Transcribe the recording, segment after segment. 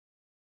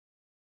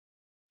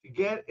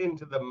get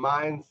into the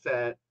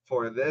mindset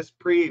for this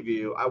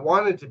preview, I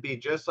wanted to be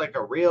just like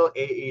a real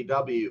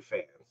AEW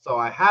fan. So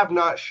I have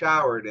not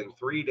showered in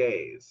 3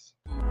 days.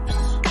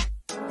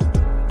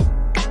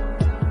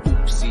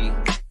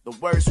 Oopsie, the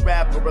worst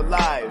rapper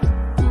alive.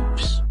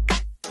 Oops.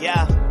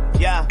 Yeah.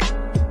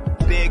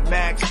 Big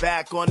Mac's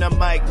back on the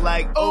mic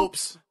like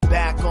oops.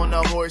 Back on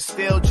the horse,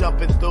 still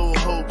jumping through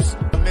hoops.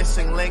 The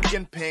missing link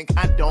in pink,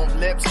 I don't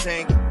lip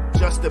sync.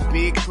 Just to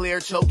be clear,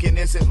 choking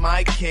isn't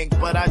my kink,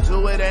 but I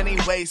do it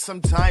anyway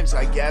sometimes,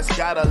 I guess.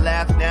 Gotta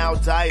laugh now,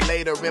 die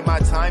later in my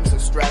times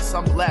of stress.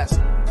 I'm blessed,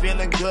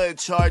 feeling good,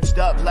 charged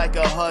up like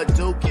a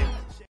Hadouken.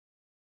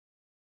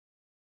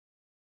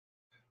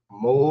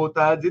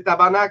 Muta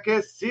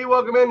Zitabanakis,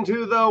 welcome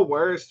into the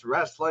Worst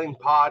Wrestling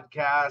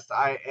Podcast.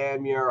 I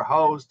am your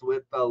host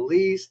with the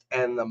least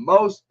and the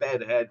most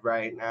bedhead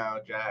right now,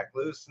 Jack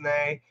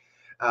Lucenay.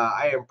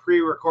 I am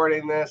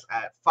pre-recording this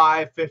at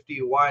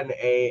 5:51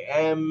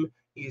 a.m.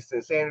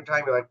 Eastern Standard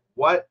Time. You're like,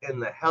 what in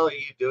the hell are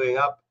you doing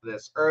up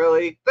this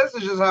early? This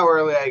is just how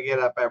early I get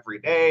up every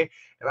day,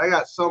 and I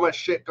got so much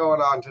shit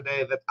going on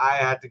today that I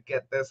had to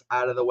get this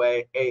out of the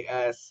way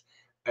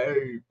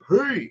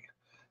ASAP.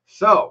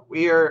 So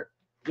we are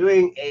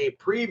doing a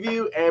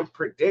preview and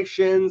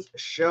predictions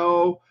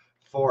show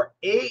for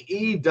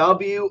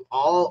AEW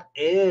All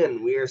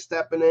In. We are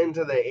stepping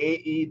into the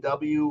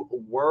AEW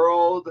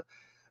world.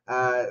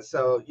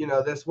 So,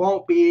 this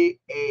won't be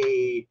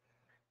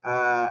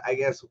I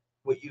guess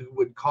what you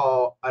would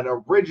call an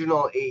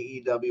original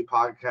AEW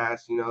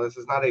podcast. This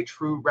is not a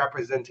true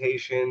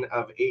representation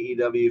of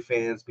AEW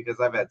fans because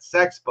I've had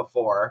sex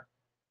before.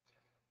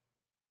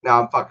 No,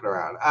 I'm fucking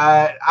around.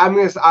 I'm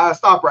going to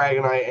stop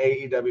ragging on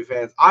AEW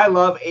fans. I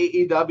love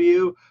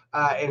AEW.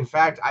 In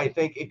fact, I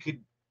think it could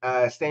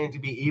stand to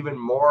be even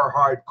more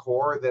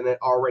hardcore than it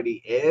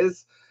already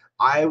is.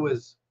 I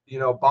was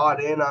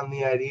bought in on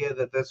the idea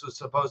that this was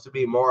supposed to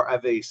be more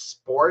of a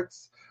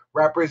sports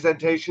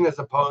representation as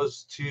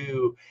opposed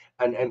to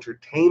an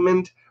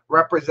entertainment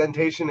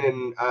representation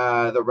in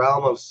the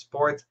realm of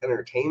sports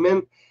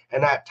entertainment.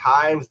 And at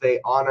times they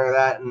honor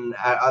that, and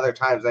at other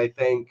times I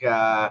think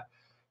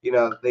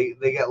they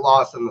get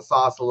lost in the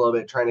sauce a little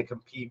bit trying to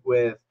compete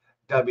with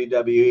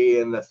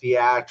WWE and the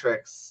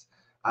theatrics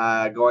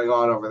going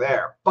on over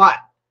there. But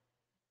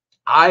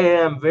I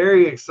am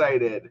very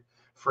excited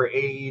for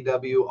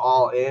AEW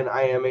All In.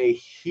 I am a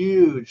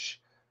huge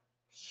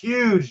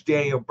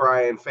Daniel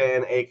Bryan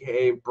fan,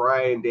 a.k.a.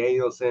 Bryan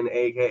Danielson,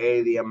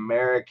 a.k.a. the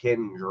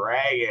American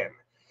Dragon.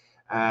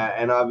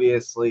 And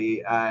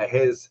obviously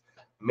his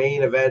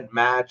main event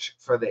match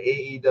for the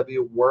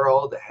AEW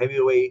World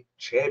Heavyweight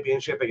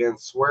Championship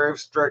against Swerve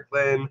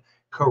Strickland,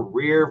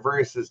 career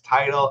versus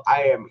title.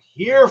 I am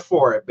here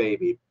for it,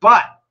 baby.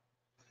 But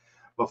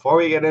before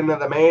we get into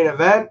the main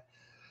event,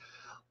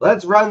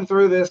 let's run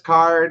through this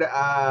card.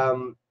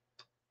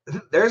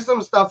 There's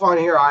some stuff on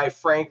here I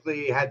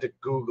frankly had to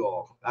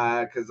Google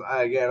because,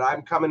 again,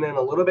 I'm coming in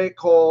a little bit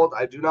cold.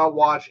 I do not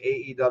watch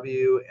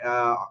AEW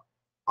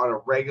on a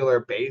regular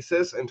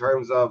basis in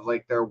terms of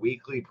like their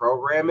weekly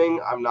programming.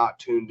 I'm not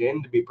tuned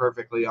in, to be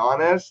perfectly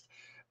honest.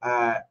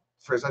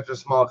 For such a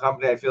small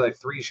company, I feel like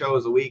 3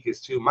 shows a week is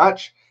too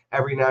much.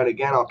 Every now and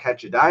again, I'll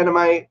catch a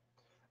Dynamite,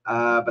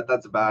 but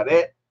that's about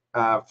it.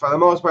 For the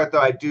most part, though,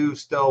 I do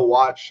still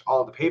watch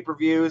all the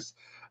pay-per-views.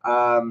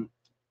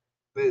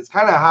 It's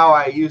kind of how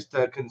I used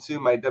to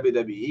consume my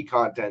WWE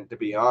content, to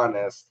be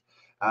honest,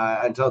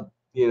 until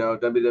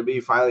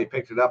WWE finally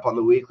picked it up on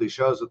the weekly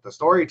shows with the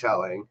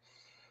storytelling.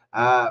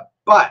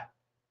 But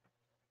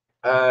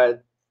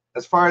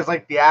as far as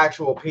like the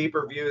actual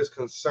pay-per-view is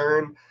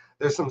concerned,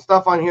 there's some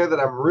stuff on here that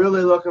I'm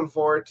really looking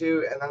forward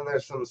to, and then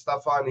there's some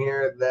stuff on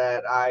here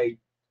that I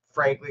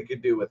frankly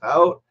could do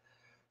without.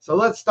 So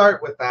let's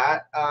start with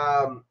that.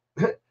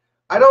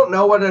 I don't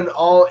know what an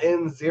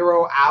all-in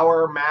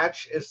 0-hour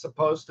match is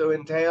supposed to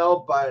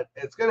entail, but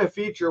it's going to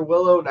feature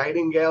Willow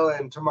Nightingale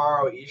and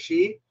Tomohiro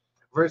Ishii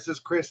versus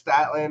Chris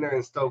Statlander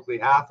and Stokely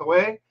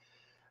Hathaway.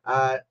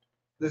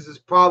 This is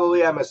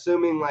probably, I'm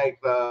assuming, like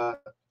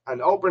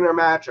an opener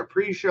match, a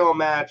pre-show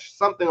match,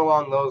 something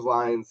along those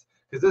lines,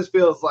 because this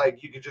feels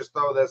like you could just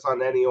throw this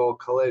on any old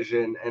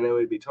Collision and it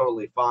would be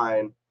totally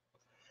fine.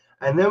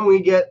 And then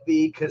we get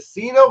the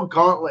Casino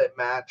Gauntlet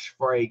match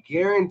for a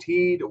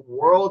guaranteed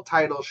world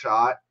title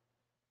shot.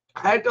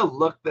 I had to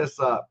look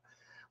this up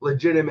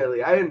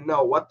legitimately. I didn't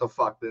know what the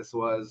fuck this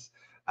was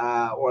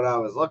when I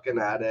was looking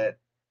at it,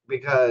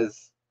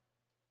 because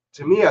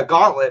to me, a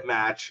gauntlet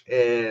match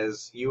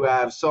is you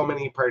have so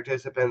many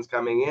participants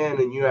coming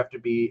in and you have to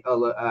be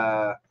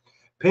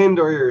pinned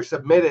or you're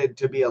submitted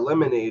to be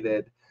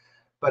eliminated.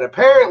 But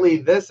apparently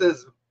this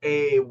is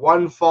a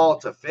one fall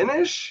to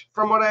finish,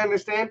 from what I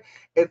understand.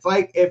 It's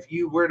like if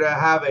you were to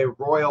have a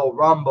Royal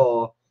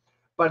Rumble,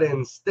 but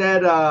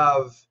instead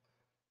of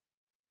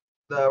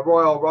the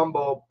Royal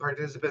Rumble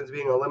participants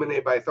being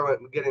eliminated by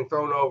getting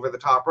thrown over the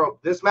top rope,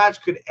 this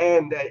match could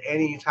end at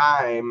any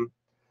time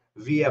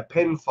via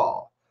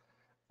pinfall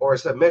or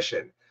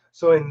submission.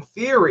 So in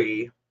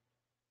theory,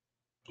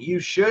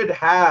 you should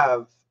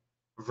have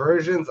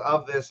versions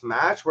of this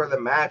match where the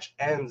match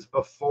ends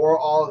before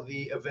all of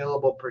the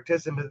available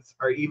participants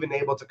are even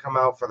able to come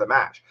out for the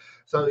match.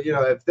 So,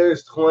 if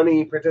there's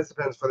 20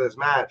 participants for this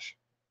match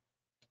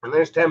and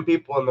there's 10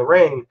 people in the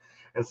ring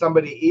and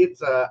somebody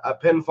eats a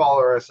pinfall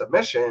or a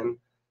submission,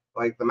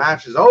 like the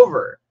match is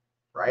over,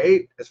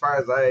 right? As far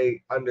as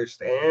I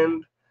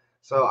understand.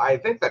 So I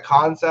think the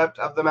concept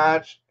of the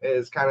match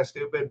is kind of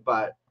stupid,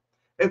 but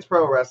it's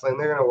pro wrestling.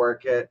 They're going to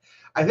work it.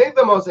 I think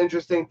the most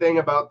interesting thing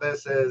about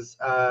this is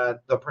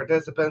the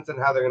participants and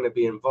how they're going to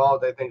be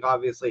involved. I think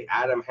obviously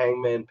Adam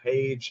Hangman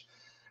Page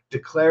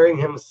declaring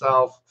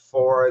himself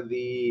for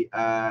the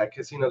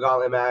Casino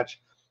Gauntlet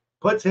match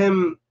puts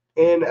him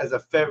in as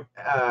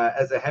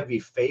a heavy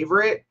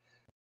favorite.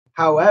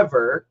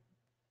 However,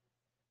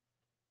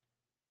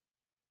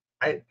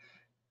 I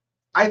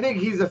think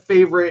he's a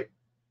favorite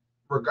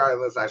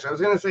regardless. Actually, I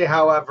was going to say,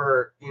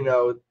 however,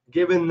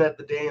 given that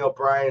the Daniel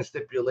Bryan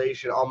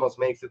stipulation almost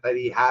makes it that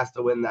he has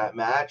to win that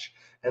match,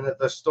 and that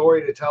the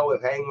story to tell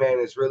with Hangman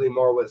is really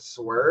more with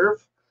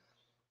Swerve,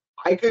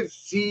 I could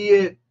see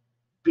it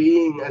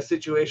being a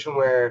situation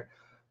where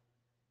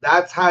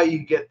that's how you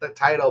get the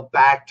title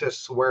back to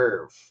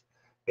Swerve,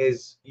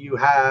 is you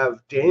have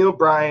Daniel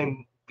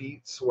Bryan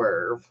beat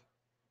Swerve,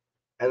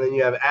 and then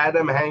you have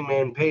Adam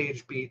Hangman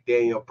Page beat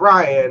Daniel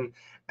Bryan,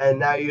 and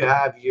now you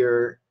have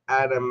your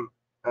Adam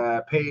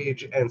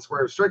Page and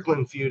Swerve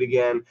Strickland feud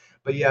again,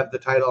 but you have the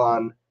title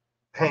on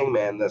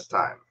Hangman this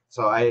time.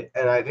 So I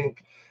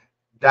think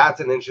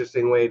that's an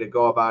interesting way to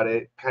go about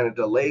it. Kind of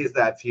delays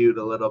that feud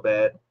a little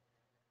bit.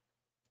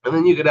 And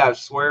then you could have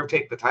Swerve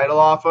take the title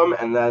off him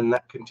and then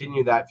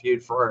continue that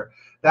feud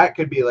that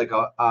could be like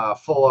a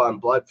full-on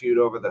blood feud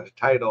over the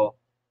title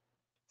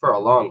for a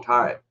long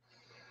time.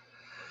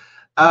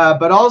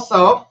 But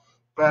also,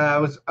 I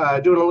was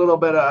doing a little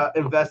bit of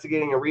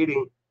investigating and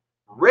reading.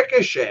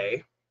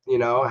 Ricochet,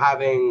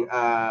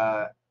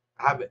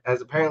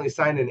 has apparently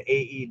signed an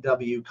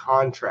AEW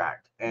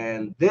contract,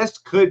 and this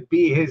could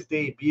be his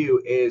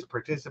debut, is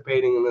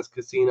participating in this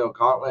Casino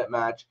Gauntlet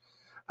match.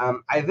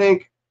 I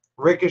think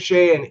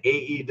Ricochet and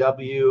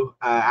AEW,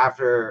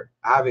 after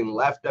having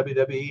left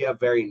WWE, a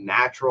very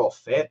natural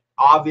fit.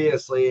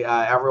 Obviously,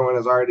 everyone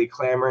is already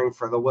clamoring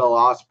for the Will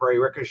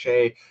Ospreay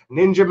Ricochet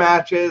Ninja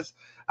matches,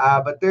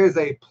 but there's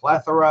a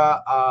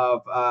plethora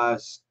of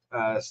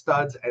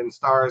studs and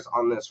stars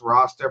on this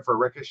roster for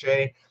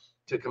Ricochet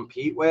to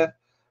compete with.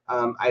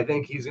 I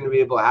think he's going to be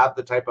able to have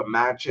the type of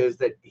matches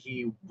that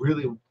he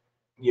really,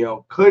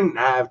 couldn't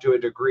have to a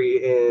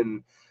degree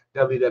in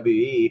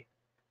WWE.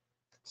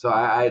 So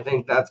I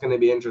think that's going to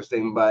be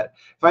interesting. But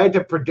if I had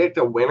to predict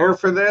a winner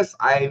for this,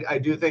 I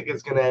do think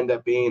it's going to end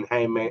up being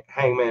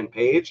Hangman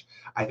Page.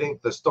 I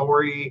think the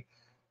story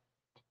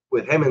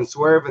with him and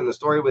Swerve, and the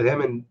story with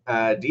him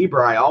and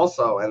D-Bry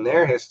also, and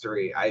their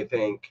history, I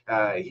think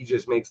he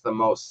just makes the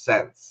most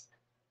sense.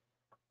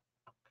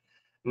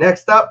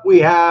 Next up, we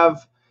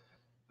have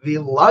the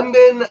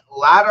London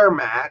ladder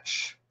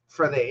match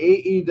for the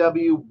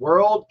AEW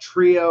World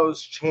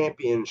Trios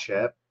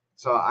Championship.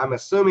 So I'm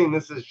assuming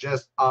this is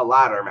just a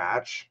ladder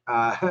match.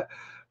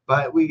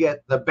 But we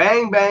get the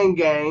Bang Bang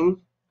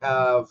Gang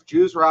of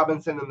Juice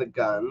Robinson and the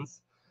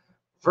Guns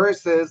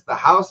versus the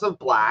House of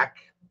Black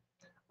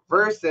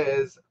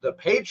versus the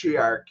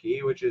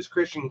Patriarchy, which is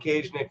Christian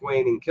Cage, Nick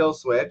Wayne, and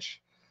Killswitch,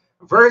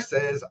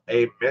 versus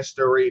a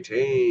mystery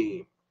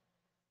team.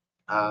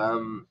 I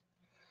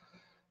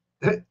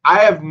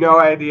have no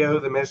idea who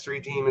the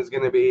mystery team is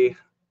going to be.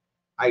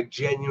 I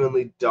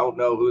genuinely don't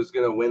know who's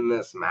going to win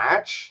this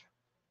match.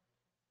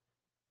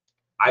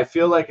 I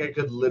feel like I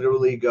could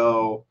literally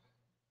go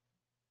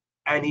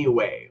any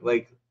way.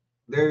 Like,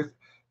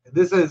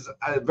 this is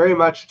very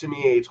much to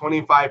me a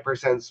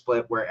 25%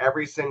 split where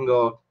every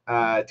single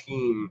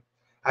team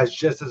has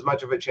just as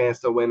much of a chance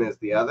to win as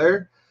the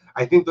other.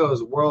 I think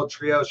those World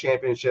Trio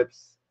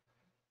Championships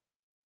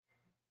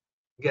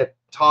get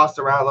tossed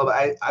around a little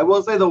bit. I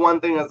will say the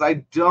one thing is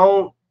I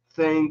don't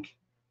think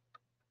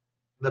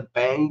the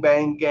Bang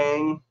Bang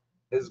Gang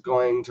is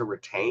going to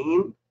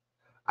retain.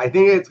 I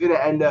think it's going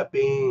to end up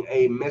being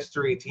a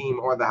mystery team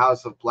or the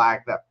House of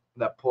Black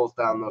that pulls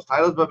down those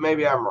titles, but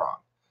maybe I'm wrong.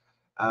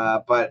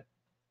 But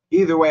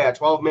either way, a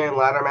 12-man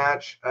ladder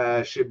match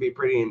should be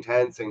pretty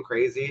intense and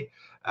crazy.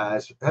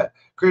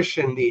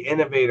 Christian, the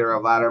innovator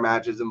of ladder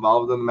matches,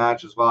 involved in the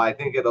match as well. I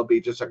think it'll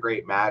be just a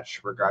great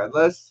match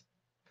regardless.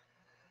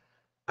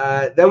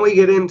 Then we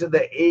get into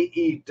the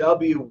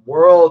AEW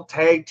World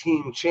Tag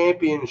Team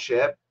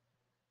Championship,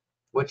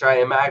 which I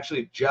am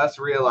actually just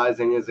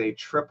realizing is a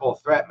triple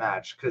threat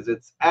match because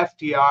it's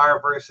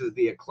FTR versus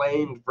the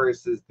Acclaimed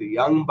versus the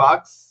Young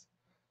Bucks.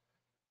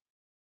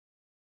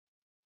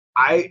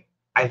 I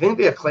think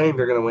the Acclaimed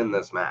are going to win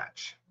this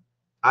match.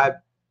 I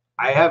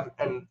have,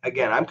 and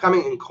again, I'm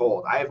coming in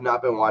cold. I have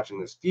not been watching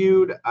this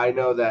feud. I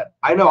know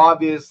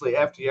obviously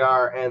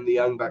FTR and the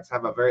Young Bucks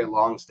have a very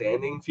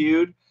long-standing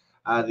feud.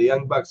 The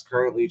Young Bucks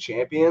currently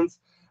champions.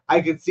 I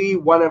could see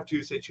one of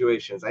two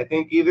situations. I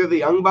think either the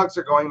Young Bucks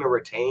are going to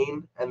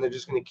retain and they're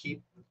just going to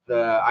keep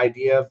the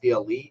idea of the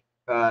Elite,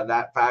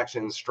 that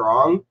faction,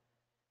 strong.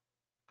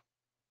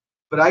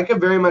 But I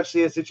could very much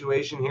see a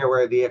situation here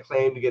where the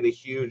Acclaimed get a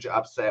huge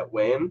upset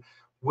win,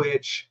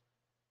 which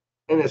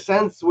in a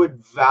sense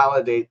would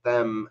validate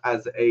them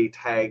as a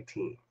tag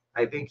team.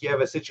 I think you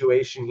have a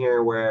situation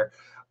here where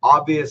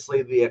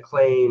obviously the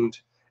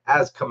Acclaimed,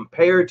 as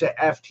compared to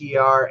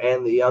FTR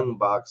and the Young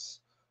Bucks,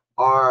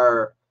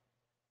 are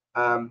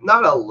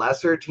not a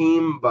lesser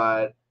team,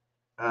 but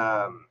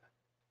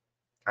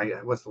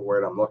what's the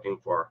word I'm looking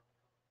for?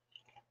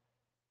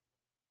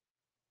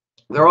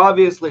 They're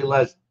obviously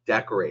less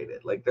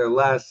decorated. Like, they're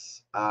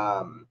less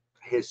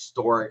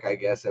historic, I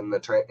guess,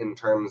 in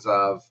terms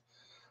of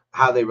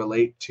how they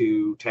relate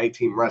to tag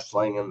team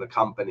wrestling and the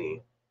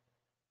company.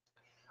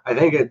 I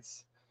think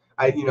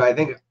I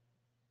think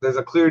there's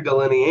a clear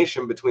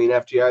delineation between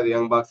FTR, the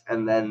Young Bucks,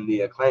 and then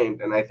the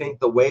Acclaimed. And I think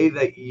the way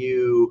that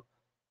you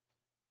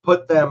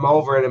put them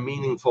over in a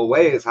meaningful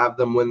way is have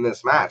them win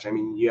this match. I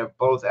mean, you have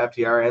both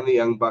FTR and the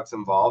Young Bucks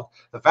involved.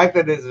 The fact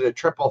that it is a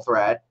triple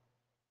threat,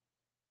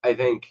 I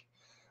think,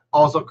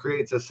 also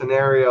creates a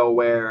scenario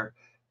where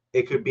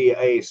it could be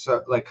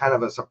kind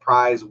of a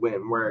surprise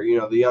win where,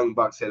 the Young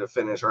Bucks hit a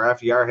finish or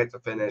FTR hits a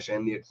finish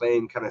and the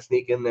Acclaim kind of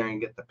sneak in there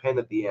and get the pin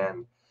at the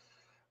end.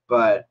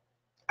 But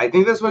I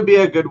think this would be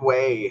a good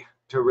way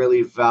to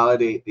really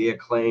validate the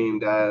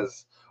Acclaimed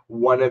as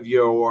one of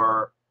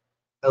your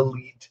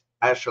elite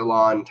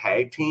echelon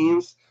tag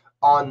teams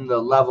on the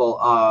level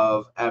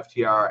of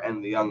FTR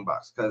and the Young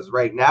Bucks. Because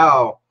right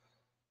now,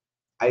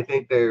 I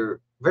think they're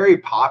very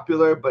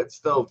popular, but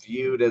still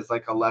viewed as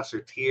like a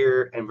lesser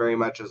tier and very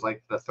much as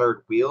like the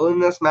third wheel in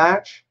this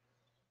match.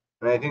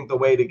 And I think the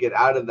way to get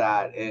out of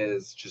that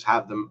is just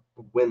have them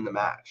win the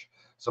match.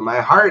 So my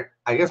heart,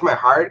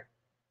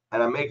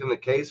 and I'm making the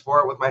case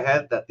for it with my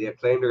head that the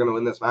Acclaimed are going to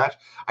win this match.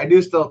 I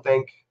do still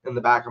think in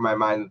the back of my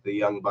mind that the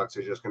Young Bucks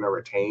are just going to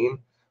retain,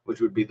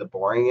 which would be the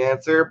boring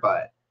answer.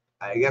 But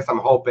I guess I'm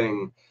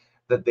hoping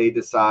that they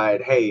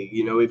decide, hey,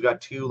 we've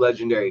got two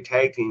legendary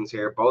tag teams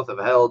here. Both have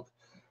held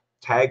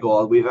tag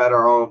gold. We've had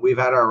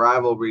our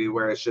rivalry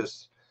where it's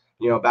just,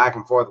 back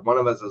and forth. One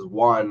of us has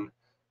won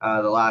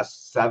the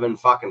last 7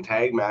 fucking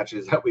tag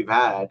matches that we've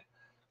had.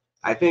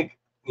 I think,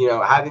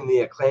 having the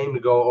Acclaim to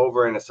go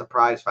over in a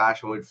surprise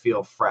fashion would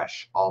feel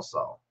fresh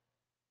also.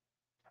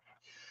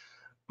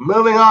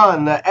 Moving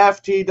on, the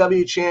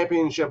FTW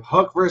Championship,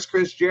 Hook versus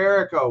Chris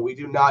Jericho. We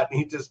do not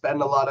need to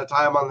spend a lot of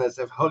time on this.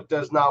 If Hook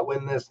does not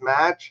win this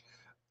match,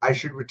 I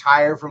should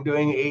retire from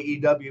doing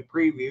AEW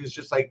previews,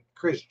 just like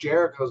Chris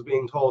Jericho's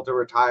being told to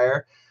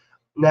retire.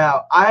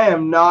 Now, I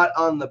am not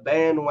on the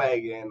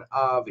bandwagon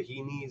of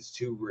he needs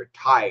to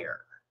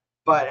retire.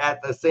 But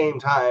at the same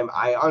time,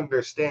 I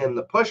understand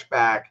the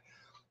pushback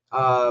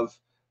of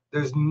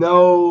there's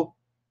no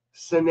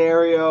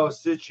situation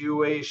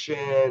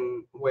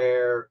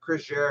where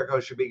Chris Jericho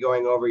should be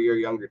going over your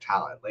younger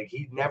talent. Like,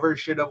 he never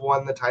should have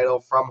won the title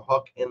from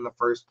Hook in the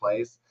first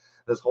place.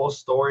 This whole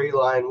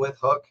storyline with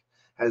Hook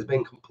has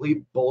been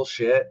complete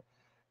bullshit.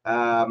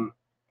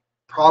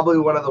 Probably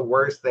one of the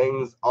worst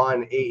things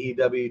on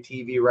AEW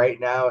TV right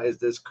now is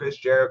this Chris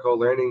Jericho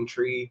learning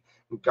tree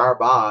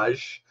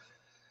garbage.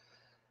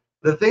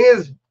 The thing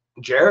is,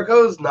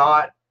 Jericho's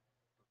not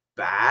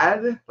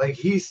bad. Like,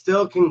 he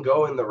still can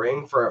go in the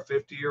ring for a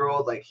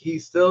 50-year-old. Like, he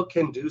still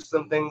can do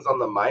some things on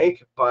the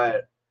mic,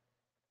 but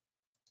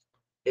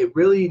it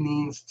really he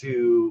needs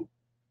to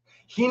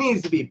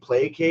be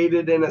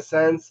placated in a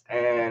sense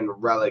and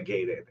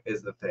relegated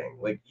is the thing.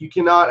 Like, you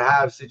cannot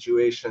have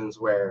situations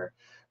where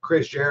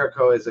Chris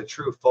Jericho is a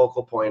true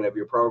focal point of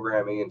your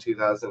programming in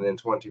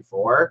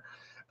 2024.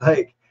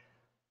 Like,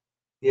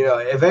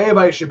 if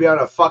anybody should be on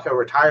a fucking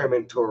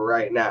retirement tour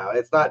right now,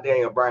 it's not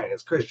Daniel Bryan,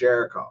 it's Chris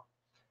Jericho.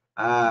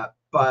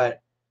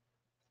 But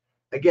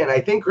again,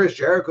 I think Chris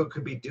Jericho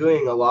could be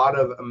doing a lot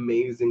of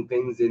amazing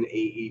things in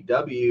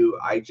AEW.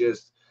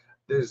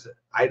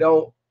 I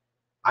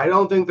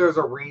don't think there's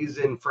a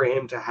reason for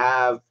him to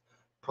have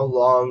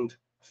prolonged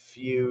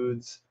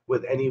feuds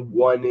with any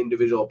one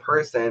individual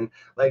person.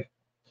 Like,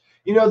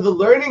 the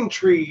learning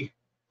tree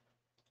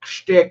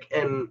shtick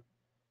and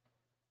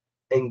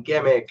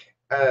gimmick,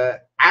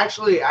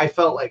 actually, I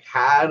felt like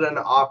had an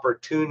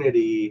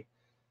opportunity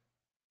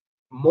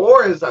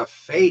more as a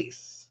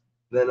face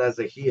than as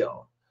a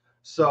heel.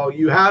 So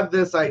you have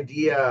this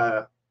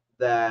idea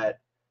that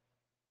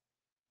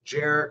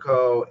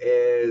Jericho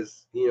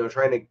is,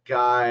 trying to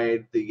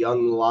guide the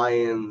young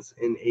lions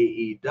in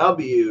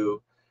AEW.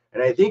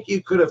 And I think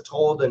you could have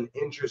told an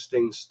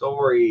interesting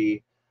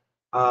story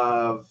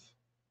of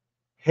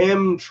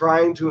him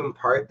trying to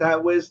impart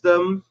that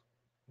wisdom,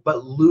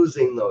 but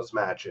losing those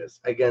matches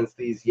against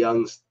these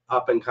young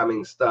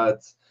up-and-coming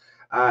studs.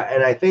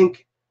 And I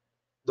think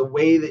the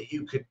way that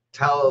you could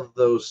tell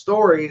those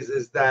stories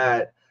is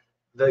that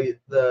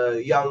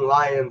the young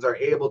lions are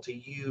able to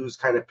use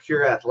kind of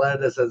pure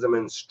athleticism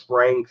and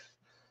strength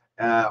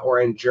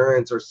or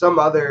endurance or some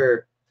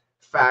other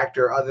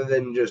factor other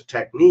than just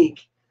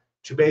technique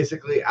to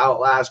basically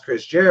outlast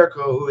Chris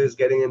Jericho, who is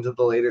getting into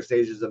the later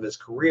stages of his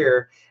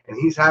career, and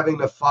he's having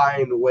to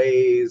find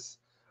ways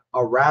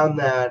around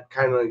that,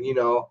 kind of,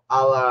 a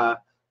la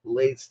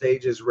late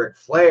stages Ric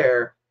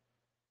Flair,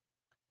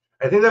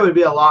 I think that would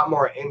be a lot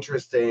more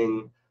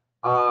interesting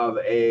of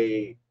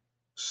a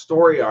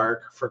story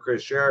arc for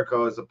Chris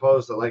Jericho, as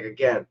opposed to, like,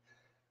 again,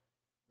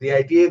 the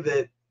idea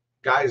that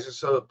guys are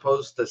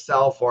supposed to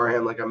sell for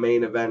him like a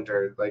main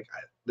eventer. Like,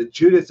 the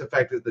Judas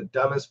effect is the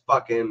dumbest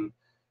fucking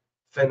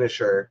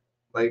finisher.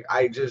 Like,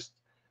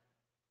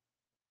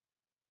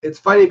 it's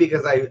funny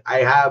because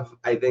I've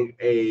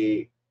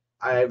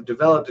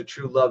developed a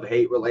true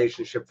love-hate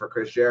relationship for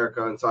Chris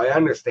Jericho, and so I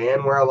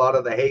understand where a lot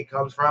of the hate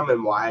comes from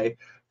and why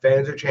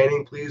fans are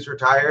chanting, please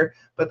retire.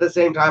 But at the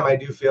same time, I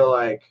do feel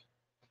like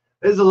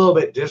this is a little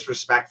bit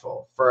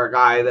disrespectful for a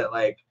guy that,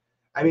 like,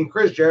 I mean,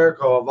 Chris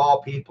Jericho, of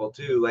all people,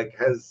 too, like,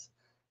 has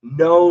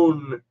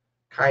known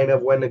kind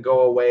of when to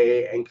go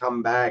away and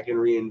come back and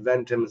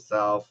reinvent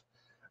himself.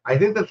 I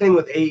think the thing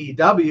with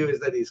AEW is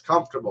that he's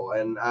comfortable.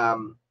 And,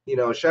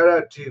 shout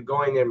out to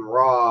Going in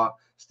Raw,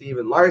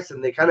 Steven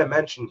Larson. They kind of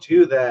mentioned,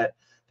 too, that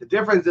the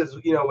difference is,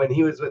 when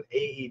he was with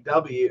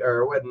AEW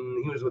or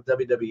when he was with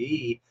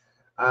WWE,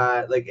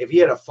 like, if he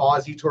had a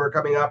Fozzy tour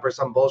coming up or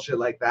some bullshit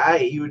like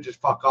that, he would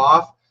just fuck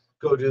off,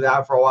 go do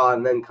that for a while,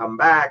 and then come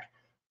back.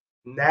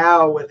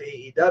 Now with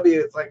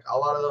AEW, it's like a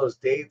lot of those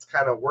dates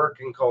kind of work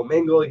and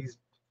commingle.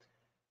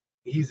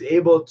 He's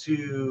able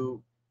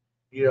to,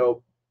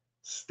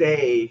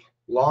 stay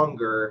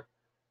longer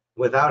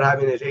without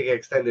having to take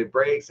extended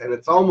breaks, and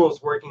it's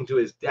almost working to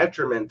his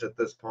detriment at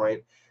this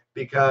point,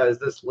 because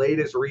this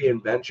latest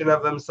reinvention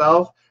of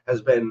himself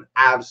has been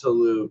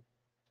absolute,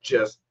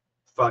 just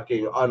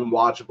fucking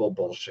unwatchable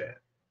bullshit.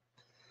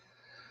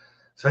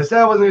 So I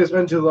said I wasn't going to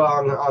spend too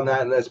long on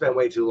that, and I spent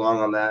way too long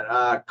on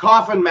that.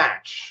 Coffin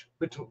match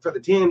for the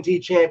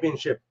TNT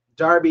Championship.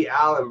 Darby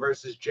Allin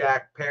versus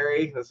Jack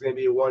Perry. That's going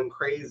to be one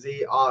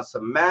crazy,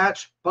 awesome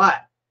match.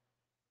 But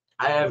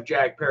I have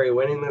Jack Perry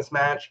winning this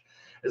match.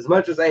 As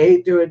much as I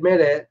hate to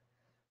admit it,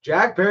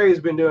 Jack Perry's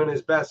been doing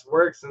his best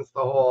work since the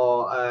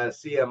whole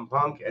CM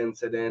Punk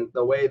incident.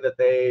 The way that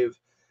they've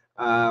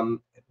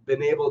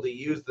been able to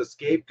use the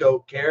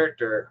scapegoat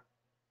character,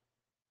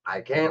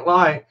 I can't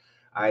lie.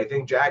 I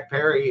think Jack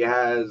Perry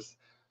has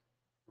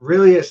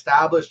really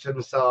established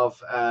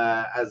himself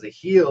as a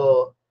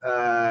heel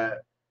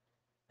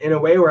in a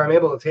way where I'm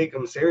able to take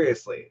him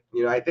seriously.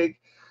 I think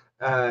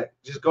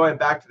just going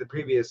back to the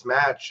previous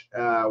match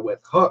with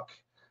Hook,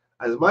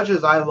 as much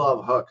as I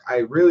love Hook, I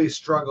really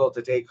struggle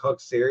to take Hook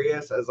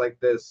serious as like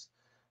this,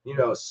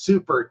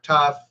 super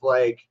tough,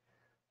 like,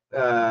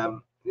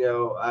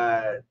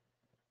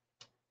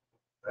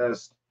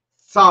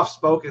 soft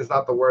spoken is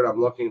not the word I'm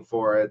looking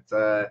for. It's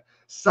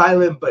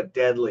silent but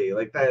deadly,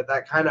 like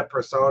that kind of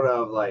persona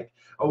of like,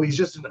 oh, he's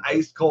just an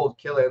ice cold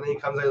killer, and then he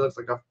comes out, he looks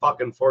like a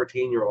fucking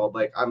 14-year-old.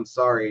 Like, I'm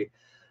sorry,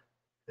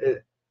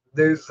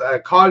 there's a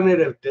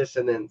cognitive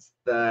dissonance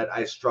that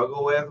I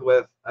struggle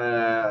with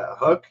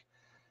Hook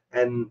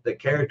and the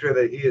character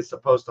that he is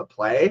supposed to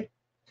play.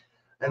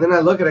 And then I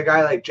look at a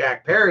guy like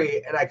Jack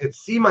Perry, and I could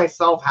see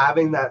myself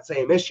having that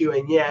same issue,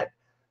 and yet,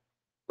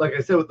 like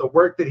I said, with the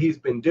work that he's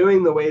been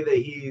doing, the way that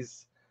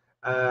he's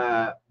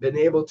been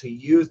able to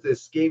use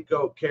this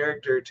scapegoat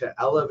character to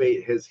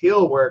elevate his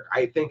heel work,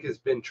 I think has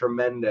been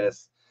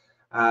tremendous.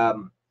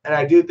 And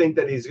I do think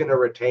that he's going to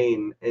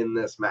retain in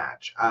this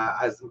match.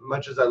 As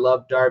much as I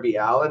love Darby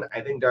Allin,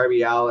 I think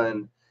Darby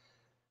Allin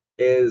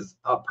is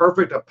a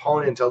perfect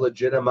opponent to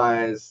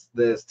legitimize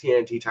this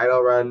TNT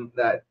title run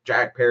that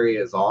Jack Perry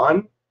is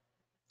on.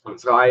 And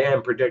so I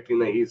am predicting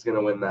that he's going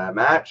to win that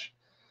match.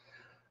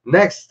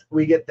 Next,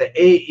 we get the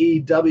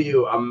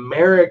AEW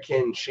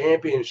American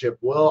Championship.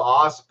 Will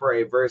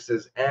Ospreay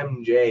versus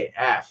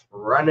MJF,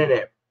 running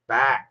it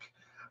back.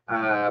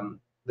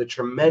 The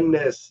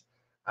tremendous,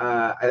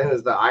 I think it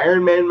was the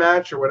Iron Man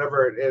match or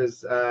whatever it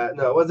is.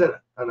 No, it wasn't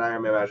an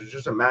Iron Man match. It was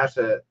just a match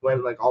that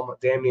went like almost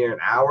damn near an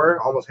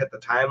hour, almost hit the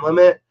time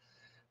limit.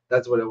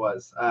 That's what it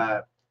was.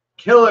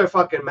 Killer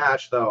fucking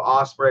match, though.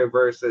 Ospreay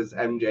versus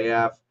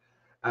MJF,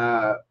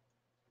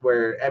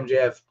 where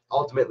MJF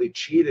ultimately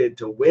cheated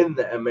to win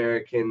the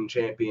American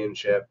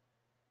Championship.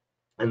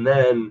 And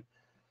then,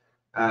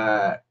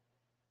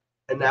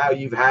 and now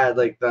you've had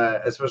like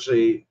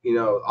especially,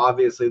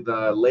 obviously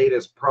the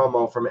latest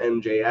promo from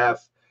MJF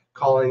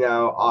calling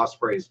out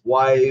Ospreay's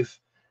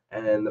wife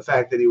and the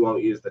fact that he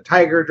won't use the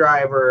Tiger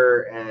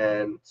Driver.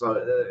 And so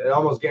it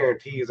almost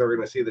guarantees we're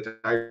going to see the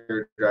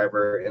Tiger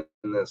Driver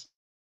in this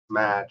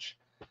match.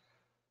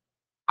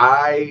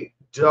 I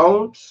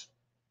don't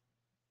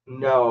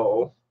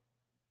know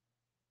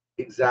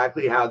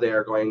exactly how they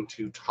are going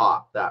to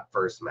top that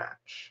first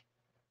match.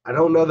 I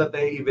don't know that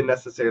they even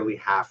necessarily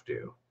have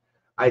to.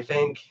 I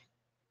think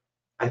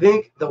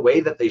the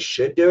way that they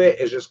should do it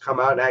is just come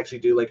out and actually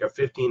do like a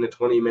 15 to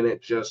 20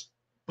 minute just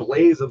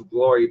blaze of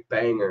glory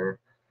banger.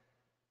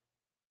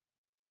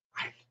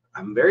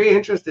 I'm very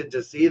interested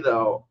to see,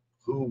 though,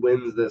 who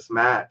wins this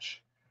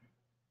match.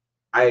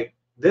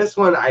 This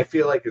one I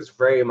feel like is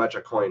very much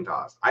a coin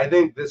toss. I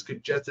think this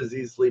could just as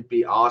easily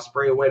be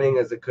Ospreay winning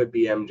as it could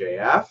be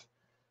MJF.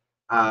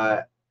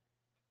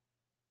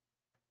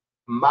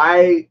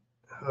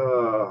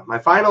 My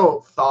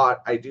final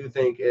thought, I do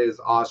think, is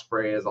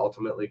Ospreay is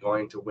ultimately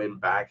going to win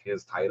back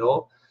his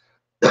title.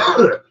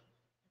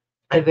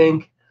 I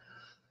think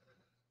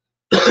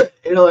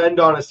it'll end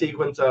on a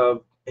sequence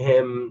of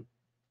him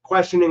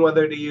questioning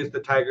whether to use the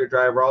Tiger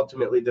Driver,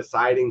 ultimately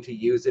deciding to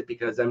use it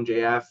because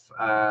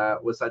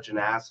MJF was such an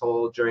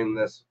asshole during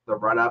the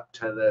run up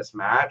to this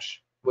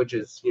match, which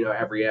is,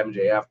 every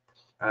MJF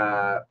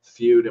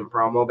feud and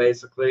promo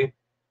basically.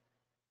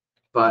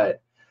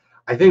 But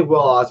I think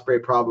Will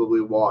Ospreay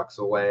probably walks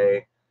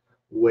away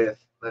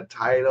with the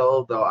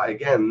title, though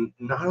again,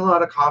 not a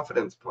lot of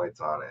confidence points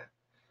on it.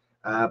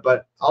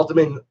 But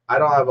ultimately, I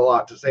don't have a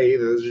lot to say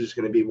either. This is just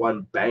going to be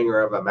one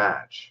banger of a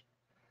match.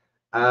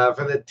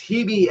 For the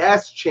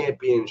TBS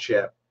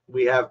Championship,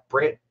 we have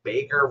Britt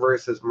Baker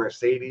versus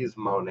Mercedes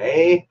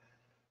Moné.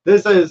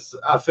 This is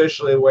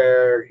officially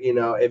where,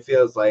 it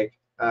feels like,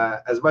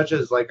 as much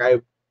as I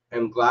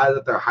am glad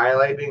that they're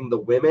highlighting the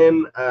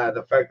women,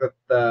 the fact that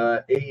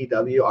the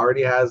AEW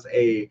already has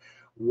a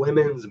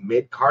women's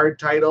mid-card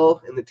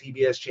title in the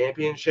TBS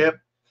Championship,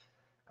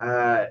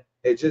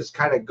 it just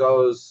kind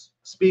of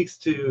speaks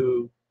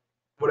to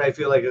what I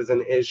feel like is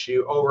an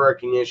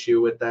overarching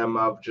issue with them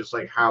of just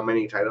how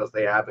many titles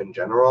they have in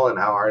general and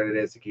how hard it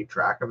is to keep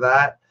track of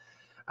that.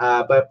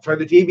 But for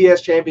the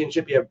TBS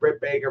Championship, you have Britt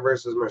Baker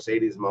versus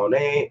Mercedes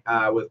Moné,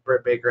 with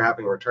Britt Baker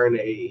having returned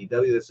to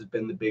AEW. This has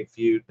been the big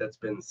feud that's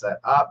been set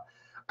up.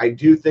 I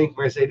do think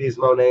Mercedes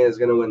Moné is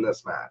going to win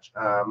this match.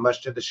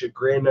 Much to the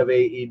chagrin of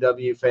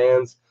AEW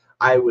fans,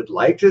 I would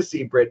like to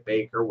see Britt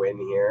Baker win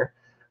here.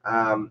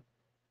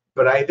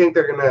 But I think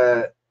they're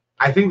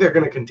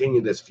going to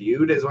continue this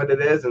feud is what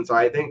it is. And so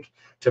I think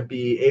to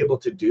be able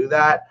to do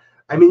that,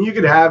 I mean, you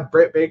could have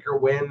Britt Baker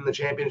win the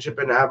championship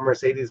and have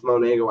Mercedes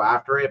Moné go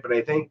after it. But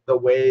I think the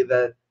way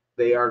that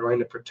they are going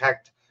to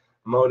protect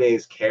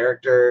Moné's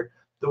character,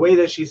 the way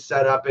that she's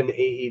set up in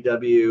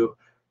AEW,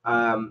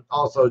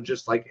 also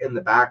just in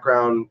the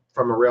background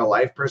from a real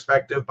life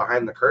perspective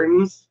behind the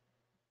curtains,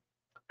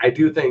 I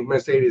do think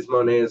Mercedes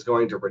Moné is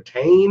going to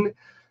retain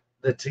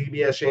the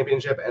TBS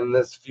Championship, and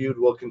this feud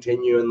will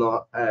continue,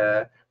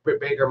 and Britt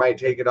Baker might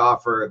take it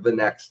off for the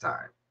next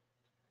time.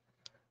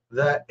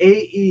 The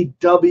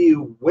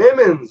AEW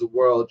Women's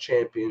World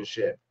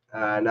Championship.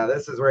 Now,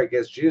 this is where it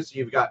gets juicy.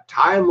 You've got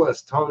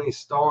timeless Toni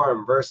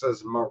Storm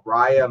versus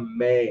Mariah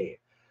May.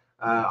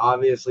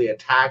 Obviously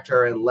attacked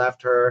her and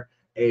left her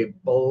a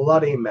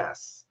bloody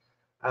mess.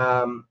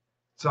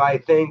 So I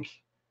think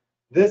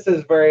this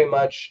is very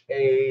much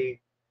a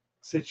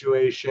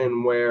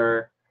situation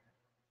where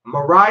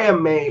Mariah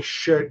May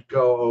should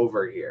go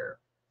over here,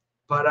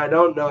 but I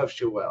don't know if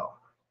she will.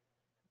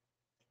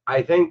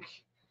 I think,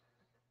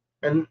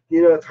 and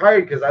it's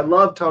hard because I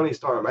love Toni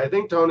Storm. I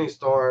think Toni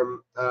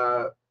Storm,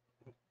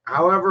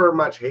 however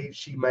much hate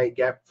she might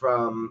get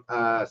from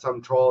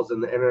some trolls in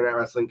the internet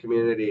wrestling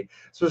community,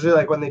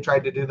 especially when they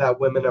tried to do that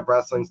Women of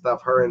Wrestling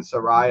stuff, her and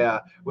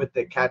Saraya with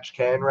the catch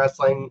can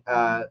wrestling,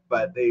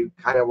 but they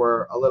kind of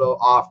were a little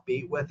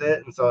offbeat with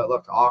it, and so it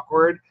looked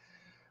awkward.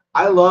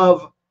 I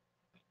love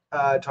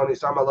Toni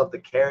Storm. I love the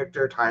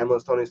character,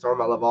 timeless Toni Storm.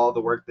 I love all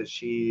the work that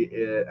she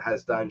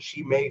has done.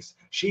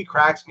 She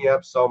cracks me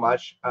up so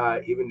much,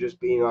 even just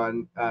being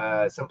on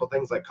simple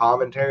things like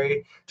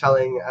commentary,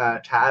 telling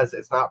Taz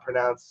it's not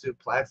pronounced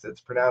suplex,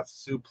 it's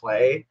pronounced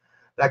supplay.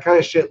 That kind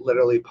of shit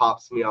literally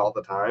pops me all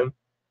the time.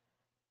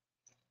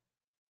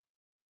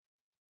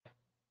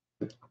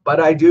 But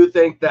I do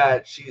think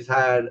that she's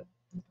had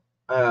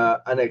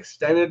an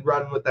extended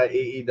run with that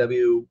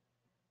AEW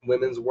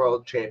Women's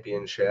World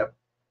Championship.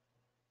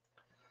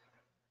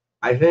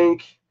 I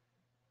think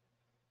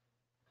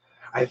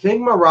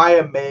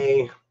Mariah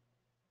May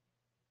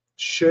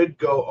should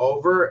go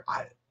over.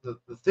 The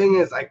thing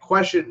is, I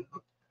question.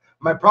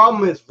 My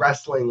problem is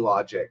wrestling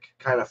logic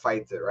kind of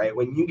fights it, right?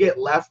 When you get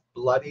left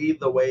bloody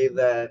the way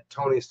that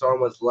Toni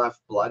Storm was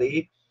left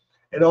bloody,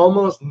 it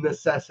almost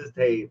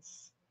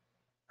necessitates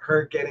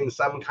her getting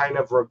some kind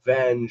of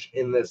revenge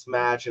in this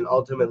match and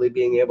ultimately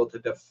being able to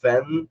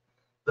defend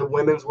the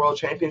Women's World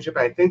Championship.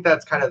 I think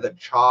that's kind of the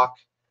chalk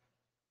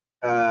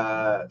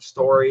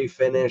story,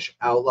 finish,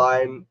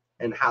 outline,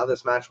 and how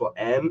this match will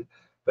end.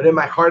 But in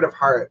my heart of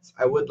hearts,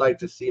 I would like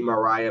to see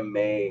Mariah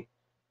May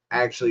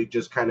actually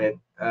just kind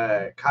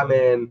of come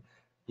in,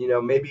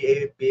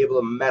 maybe be able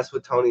to mess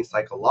with Toni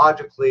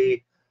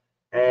psychologically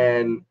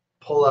and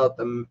pull out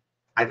the.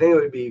 I think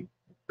it would be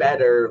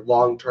better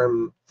long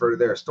term for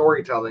their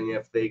storytelling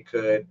if they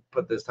could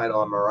put this title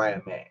on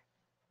Mariah May.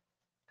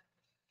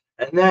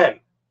 And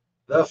then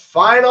the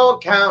final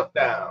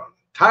countdown.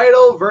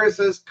 Title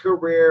versus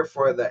career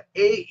for the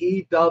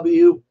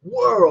AEW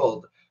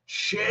World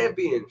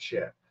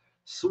Championship.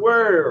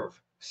 Swerve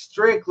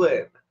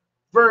Strickland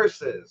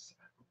versus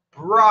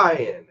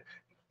Bryan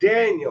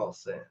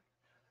Danielson.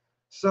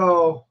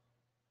 So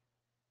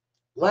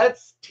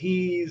let's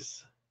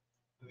tease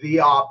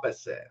the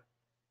opposite,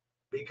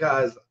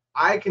 because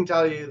I can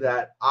tell you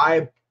that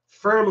I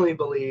firmly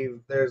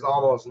believe there's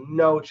almost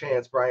no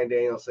chance Bryan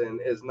Danielson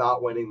is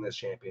not winning this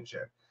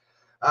championship.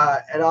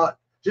 And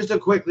just to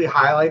quickly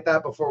highlight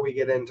that before we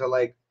get into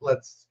like,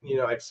 let's,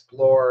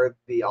 explore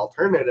the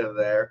alternative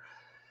there.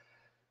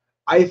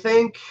 I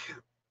think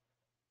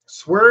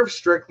Swerve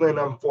Strickland,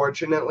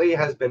 unfortunately,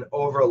 has been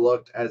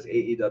overlooked as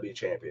AEW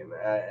champion.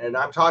 And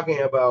I'm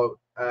talking about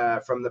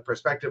from the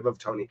perspective of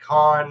Tony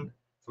Khan,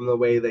 from the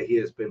way that he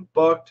has been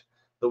booked,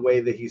 the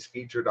way that he's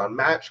featured on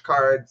match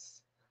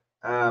cards.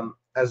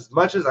 As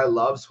much as I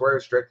love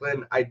Swerve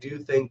Strickland, I do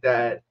think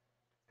that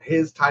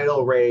his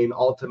title reign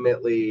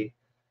ultimately,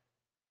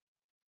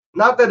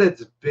 not that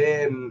it's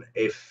been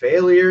a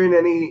failure in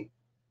any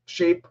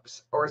shape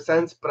or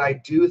sense, but I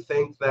do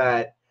think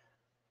that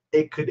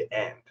it could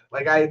end.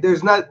 Like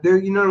there's not there,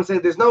 you know what I'm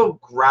saying? There's no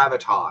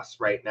gravitas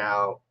right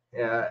now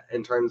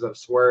in terms of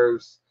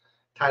Swerve's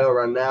title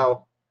run.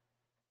 Now,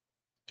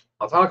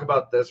 I'll talk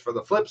about this for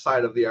the flip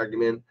side of the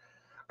argument.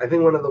 I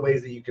think one of the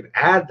ways that you could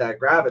add that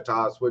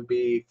gravitas would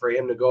be for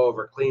him to go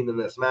over clean in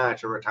this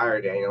match and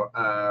retire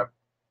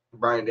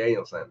Bryan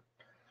Danielson.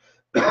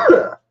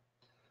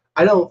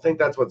 I don't think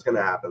that's what's going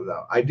to happen,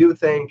 though. I do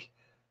think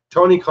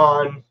Tony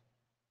Khan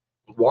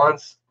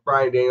wants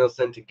Bryan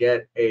Danielson to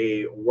get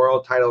a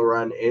world title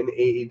run in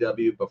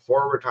AEW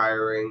before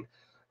retiring.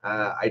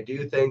 I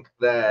do think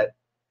that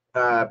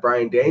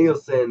Bryan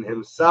Danielson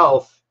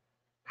himself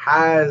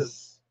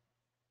has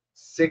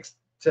 6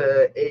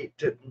 to 8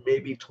 to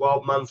maybe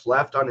 12 months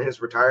left on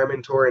his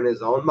retirement tour in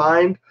his own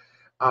mind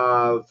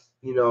of,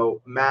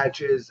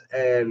 matches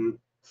and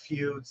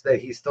feuds that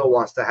he still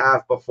wants to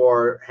have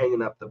before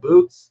hanging up the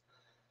boots.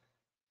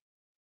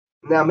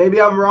 Now, maybe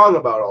I'm wrong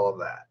about all of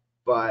that,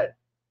 but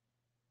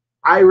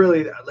I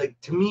really, like,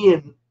 to me,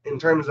 in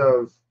terms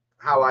of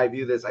how I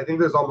view this, I think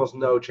there's almost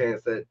no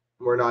chance that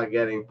we're not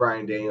getting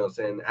Bryan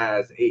Danielson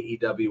as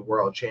AEW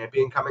World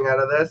Champion coming out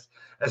of this,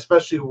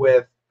 especially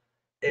with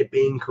it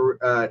being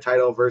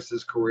title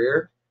versus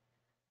career.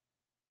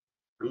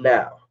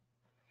 Now,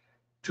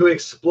 to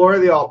explore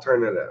the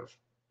alternative,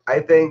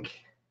 I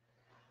think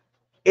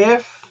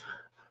if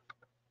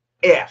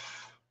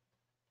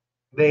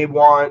they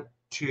want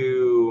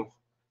to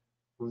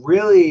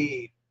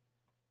really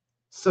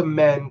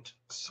cement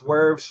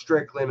Swerve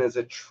Strickland as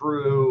a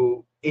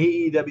true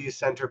AEW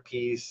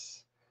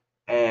centerpiece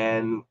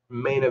and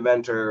main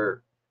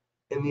eventer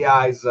in the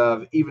eyes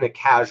of even a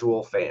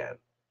casual fan,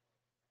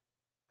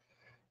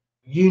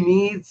 you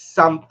need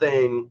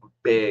something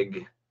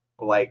big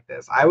like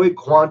this. I would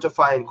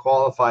quantify and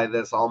qualify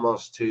this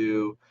almost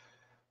to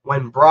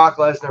when Brock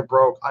Lesnar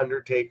broke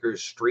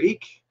Undertaker's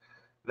streak.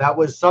 That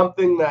was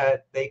something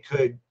that they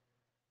could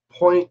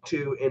point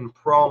to in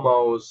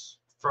promos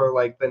for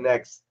like the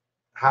next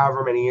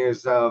however many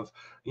years of,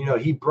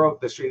 he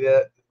broke the streak,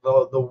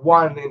 the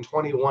one in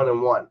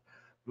 21-1.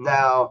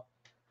 Now,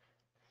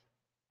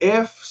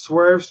 if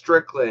Swerve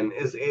Strickland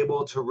is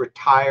able to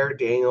retire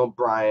Daniel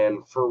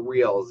Bryan for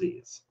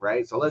realsies,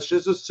 right? So let's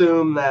just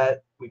assume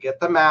that we get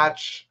the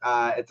match.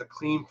 It's a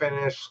clean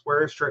finish.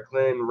 Swerve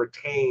Strickland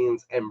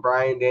retains and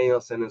Bryan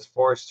Danielson is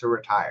forced to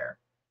retire.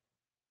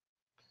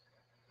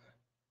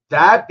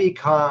 That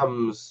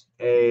becomes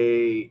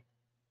a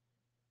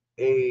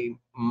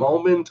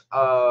moment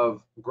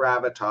of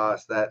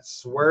gravitas that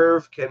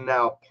Swerve can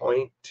now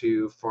point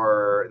to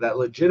for that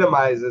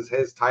legitimizes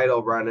his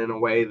title run in a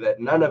way that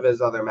none of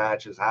his other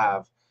matches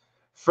have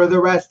for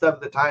the rest of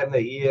the time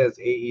that he is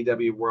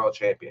AEW World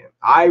Champion.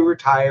 I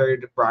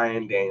retired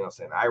Bryan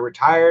Danielson. I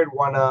retired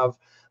one of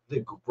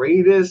the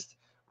greatest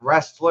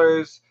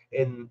wrestlers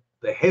in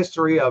the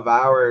history of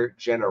our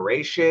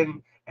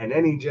generation and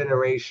any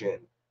generation.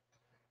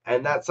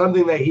 And that's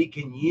something that he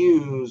can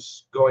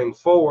use going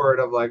forward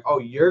of like, oh,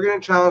 you're going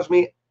to challenge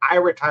me? I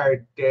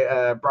retired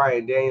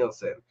Bryan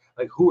Danielson.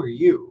 Like, who are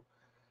you?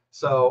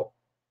 So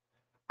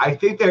I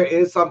think there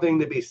is something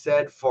to be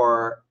said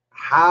for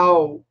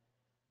how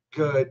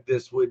good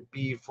this would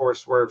be for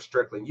Swerve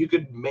Strickland. You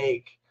could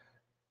make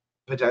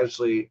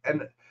potentially,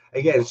 and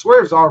again,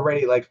 Swerve's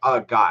already like a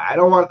guy. I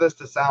don't want this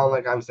to sound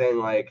like I'm saying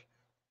like,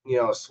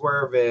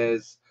 Swerve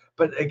is.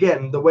 But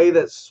again, the way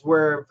that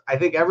Swerve, I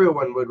think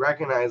everyone would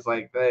recognize,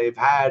 like they've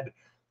had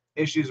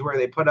issues where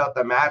they put out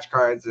the match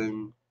cards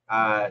and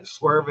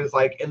Swerve is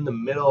like in the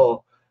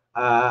middle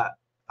of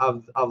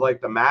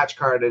like the match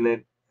card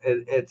and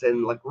it's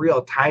in like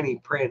real tiny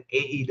print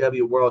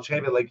AEW World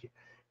Champion. Like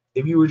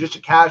if you were just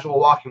a casual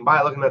walking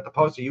by looking at the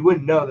poster, you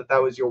wouldn't know that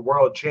that was your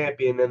world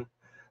champion and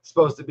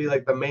supposed to be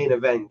like the main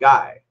event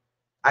guy.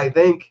 I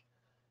think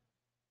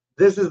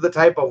this is the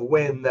type of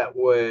win that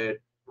would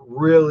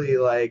really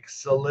like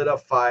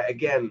solidify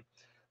again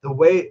the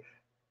way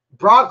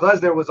Brock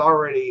Lesnar was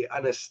already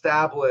an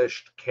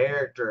established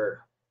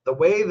character. The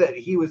way that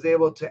he was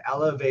able to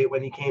elevate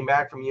when he came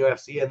back from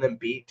UFC and then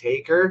beat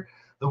Taker,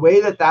 the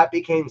way that that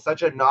became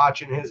such a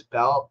notch in his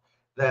belt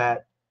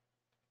that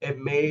it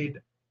made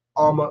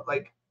almost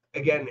like,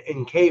 again,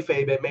 in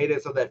kayfabe, it made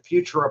it so that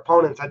future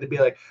opponents had to be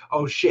like,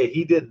 oh shit,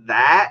 he did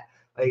that?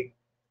 Like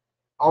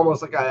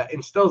almost like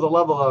instills a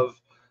level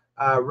of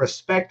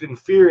respect and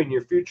fear in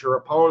your future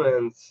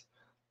opponents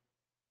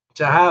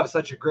to have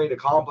such a great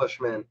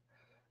accomplishment.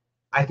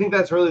 I think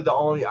that's really the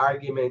only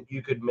argument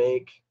you could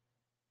make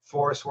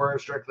for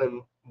Swerve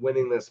Strickland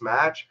winning this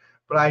match,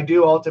 but I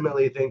do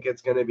ultimately think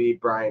it's going to be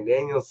Bryan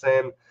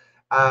Danielson.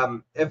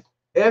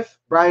 If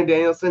Bryan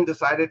Danielson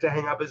decided to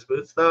hang up his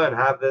boots, though, and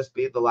have this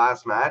be the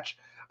last match,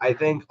 I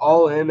think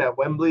All In at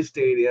Wembley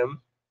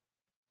Stadium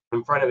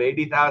in front of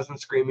 80,000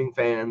 screaming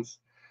fans,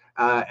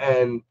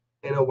 and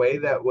in a way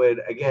that would,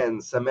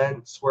 again,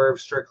 cement Swerve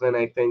Strickland,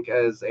 I think,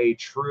 as a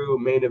true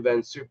main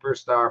event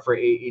superstar for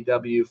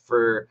AEW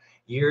for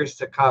years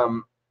to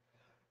come.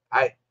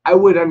 I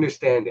would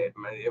understand it.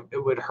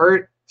 It would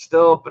hurt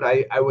still, but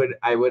I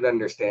would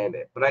understand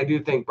it. But I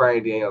do think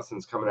Bryan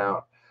Danielson's coming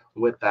out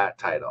with that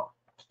title.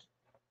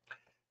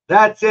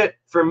 That's it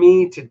for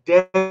me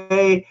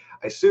today.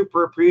 I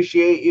super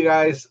appreciate you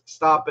guys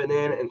stopping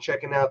in and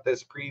checking out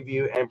this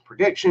preview and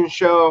prediction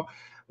show.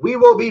 We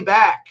will be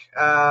back.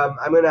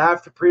 I'm going to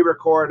have to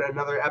pre-record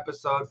another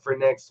episode for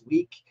next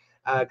week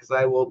because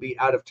I will be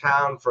out of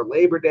town for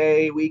Labor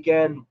Day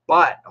weekend.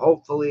 But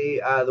hopefully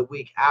the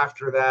week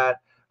after that,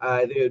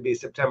 I think it would be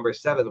September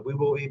 7th, we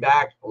will be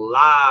back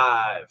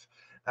live.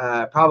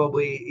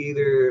 Probably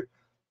either,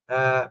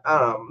 I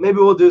don't know, maybe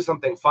we'll do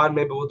something fun.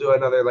 Maybe we'll do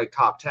another like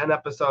top 10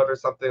 episode or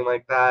something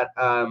like that.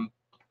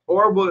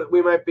 Or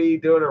we might be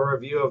doing a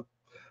review of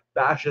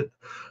Bash at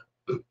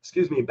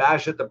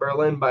the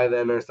Berlin by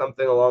then or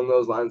something along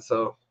those lines.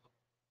 So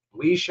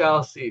we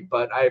shall see.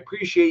 But I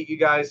appreciate you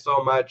guys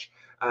so much.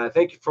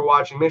 Thank you for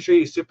watching. Make sure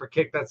you super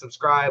kick that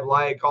subscribe,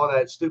 like, all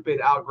that stupid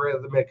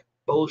algorithmic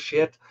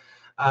bullshit.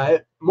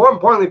 More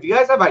importantly, if you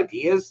guys have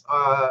ideas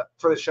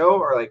for the show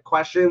or like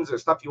questions or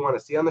stuff you want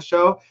to see on the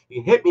show,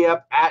 you can hit me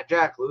up at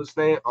Jack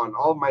Lucenay on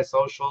all of my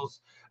socials.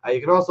 You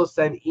can also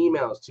send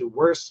emails to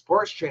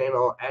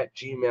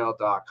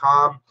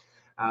worstsportschannel@gmail.com.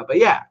 But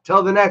yeah,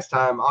 till the next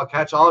time, I'll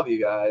catch all of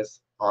you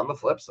guys on the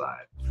flip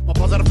side. My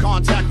positive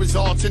contact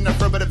results in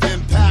affirmative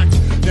impact.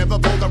 Never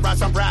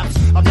polarized on raps.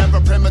 I'm never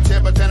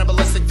primitive, but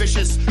cannibalistic,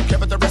 vicious.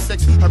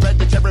 Characteristics,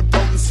 hereditary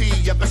potency,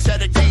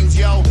 episodic genes,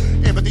 yo.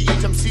 Able to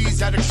eat them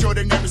seeds at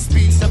extraordinary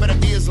speed. Some of the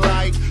is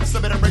like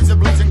slipping and razor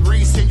blades and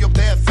grease in your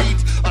bare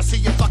feet. I see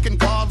your fucking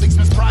colleagues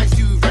misprise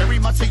you very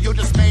much to your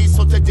dismay.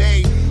 So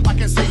today, I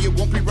can say you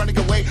won't be running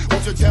away.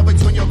 Hold your tail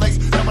between your legs.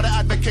 I'm gonna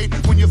advocate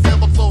when you feel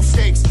with low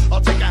stakes.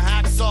 I'll take a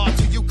hacksaw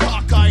to you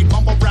cockeyed,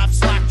 mumble rap,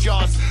 slack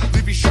jaws.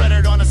 Leave you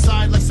shredded on the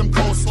side like some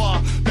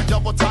coleslaw. Then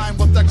double time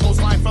with that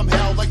clothesline from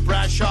hell like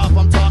Bradshaw.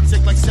 I'm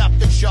toxic like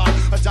septic shock.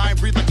 A dying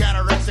breed like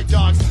anorak.